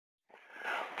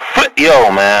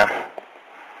Yo, man,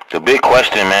 the big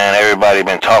question, man, everybody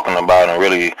been talking about and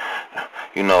really,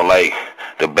 like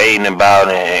debating about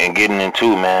and getting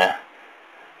into, man.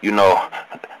 You know,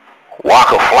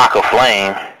 Waka Flocka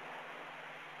Flame,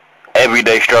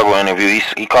 everyday struggle interview.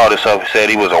 He called himself, said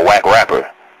he was a whack rapper.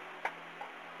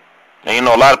 And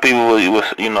a lot of people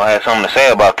had something to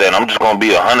say about that. And I'm just gonna be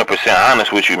 100%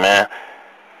 honest with you, man.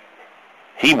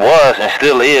 He was and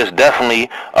still is definitely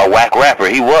a whack rapper.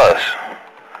 He was.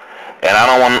 And I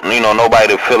don't want nobody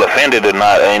to feel offended or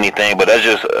not or anything, but that's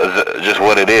just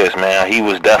what it is, man. He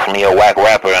was definitely a whack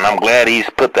rapper, and I'm glad he's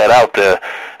put that out there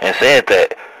and said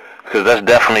that, because that's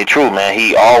definitely true, man.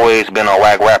 He always been a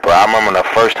whack rapper. I remember the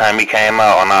first time he came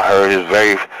out and I heard his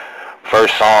very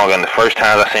first song, and the first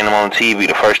time I seen him on TV,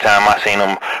 the first time I seen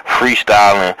him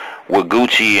freestyling with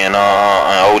Gucci and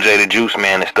OJ the Juice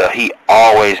Man and stuff. He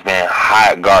always been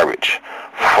hot garbage,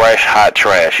 fresh hot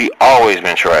trash. He always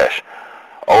been trash.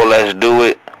 Oh, let's do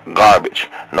it, garbage.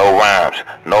 No rhymes,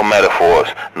 no metaphors,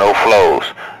 no flows.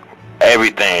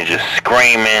 Everything just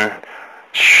screaming,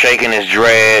 shaking his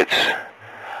dreads.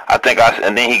 I think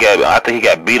he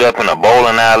got beat up in a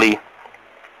bowling alley.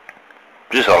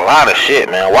 Just a lot of shit,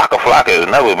 man. Waka Flocka has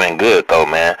never been good though,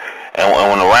 man. And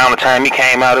when around the time he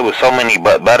came out, it was so many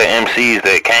better MCs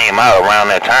that came out around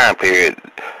that time period.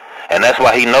 And that's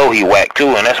why he know he whack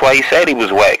too, and that's why he said he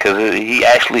was whack, because he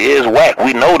actually is whack.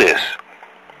 We know this.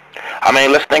 I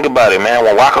mean, let's think about it, man.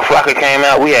 When Waka Flocka came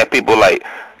out, we had people like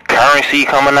Currency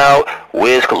coming out,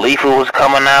 Wiz Khalifa was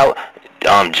coming out,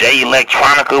 Jay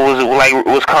Electronica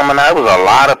was coming out. It was a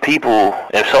lot of people,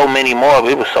 and so many more.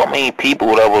 It was so many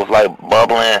people that was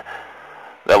bubbling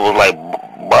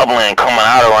coming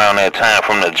out around that time,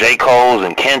 from the J. Cole's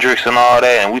and Kendricks and all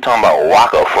that. And we talking about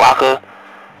Waka Flocka.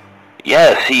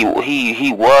 Yes, he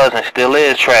was and still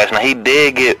is trash. Now he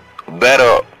did get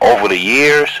better over the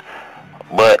years,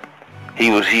 but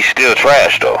he's still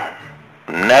trash though.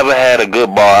 Never had a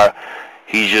good bar.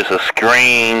 He's just a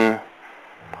scream,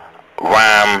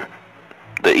 rhyme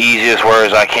the easiest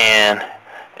words I can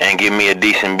and give me a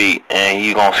decent beat, and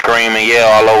he gonna scream and yell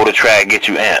all over the track, get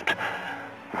you amped.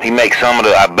 He makes some of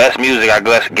the best music, I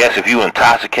guess, if you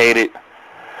intoxicated,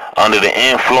 under the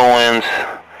influence,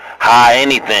 high,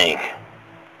 anything.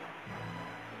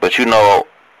 But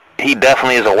he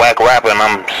definitely is a whack rapper, and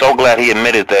I'm so glad he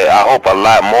admitted that. I hope a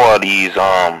lot more of these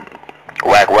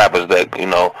whack rappers that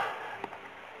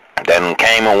that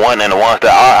came and won, and the ones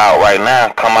that are out right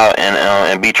now, come out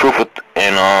and be truthful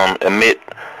and admit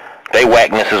they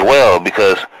whackness as well,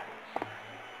 because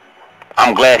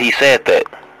I'm glad he said that.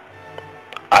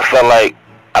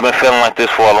 I've been feeling like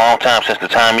this for a long time, since the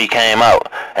time he came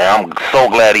out, and I'm so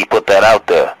glad he put that out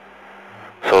there.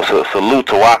 So salute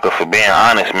to Waka for being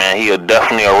honest, man. He is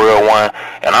definitely a real one,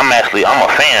 and I'm a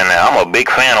fan now. I'm a big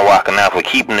fan of Waka now for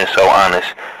keeping it so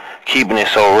honest, keeping it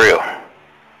so real.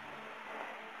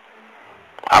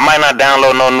 I might not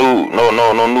download no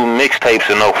new mixtapes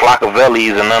or no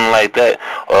Flockavellis or nothing like that,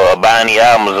 or buy any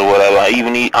albums or whatever. I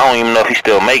don't even know if he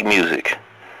still make music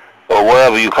or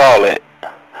whatever you call it.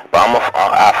 But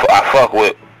I fuck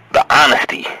with the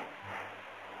honesty.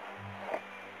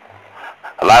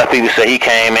 A lot of people say he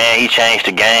came in, he changed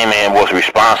the game and was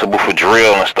responsible for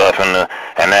drill and stuff, and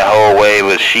that whole wave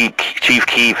of Chief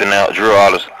Keef and that drill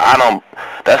artists.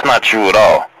 That's not true at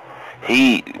all.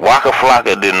 Waka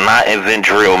Flocka did not invent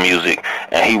drill music,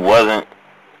 and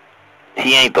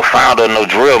he ain't the founder of no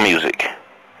drill music.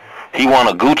 He won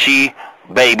a Gucci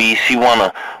babies, he won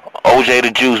a OJ the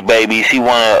Juice babies, he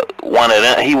won a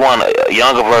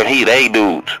younger version, they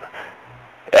dudes.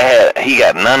 He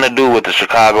got nothing to do with the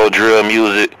Chicago drill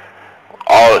music,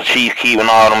 all the Chief Keef and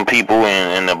all them people,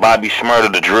 and the Bobby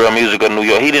Shmurda, the drill music of New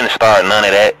York. He didn't start none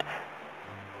of that.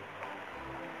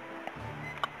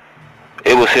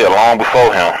 It was here long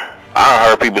before him. I done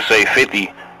heard people say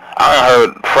 50. I done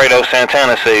heard Fredo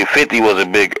Santana say 50 was a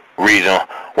big reason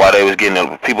why they was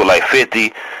getting people like 50,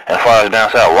 and as far as down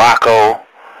south, Rocco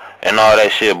and all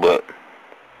that shit, but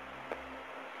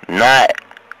not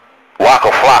Waka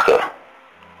Flocka.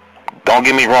 Don't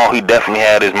get me wrong, he definitely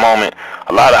had his moment.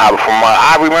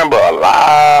 I remember a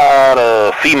lot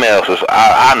of females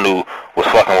I knew was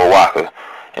fucking with Waka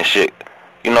and shit.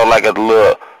 Like at the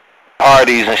little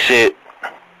parties and shit,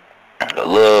 the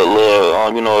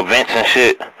little events and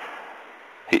shit.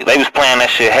 They was playing that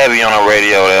shit heavy on the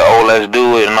radio. That "Oh, let's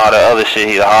do it" and all that other shit.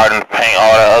 He hard in the paint,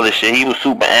 all that other shit. He was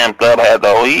super amped up.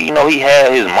 He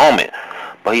had his moment,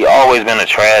 but he always been a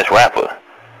trash rapper.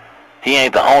 He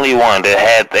ain't the only one that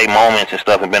had their moments and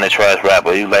stuff and been a trash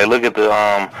rapper. He's like, look at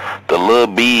the Lil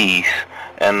B's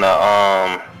and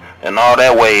the and all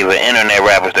that wave of internet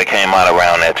rappers that came out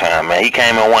around that time, man. He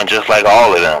came and went just like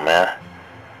all of them, man.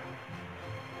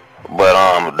 But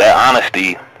that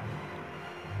honesty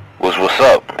was what's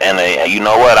up, and you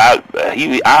know what?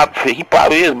 He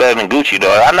probably is better than Gucci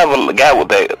though. I never got with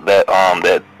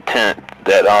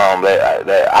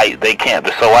they camp,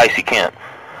 the So Icy camp.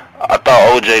 I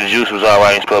thought OJ the Juice was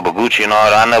alright and stuff, but Gucci and all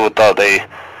that, I never thought they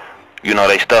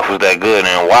stuff was that good.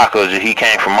 And Waka, he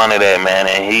came from under that, man,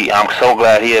 and I'm so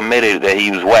glad he admitted that he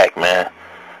was whack, man.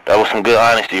 That was some good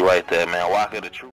honesty right there, man. Waka the truth.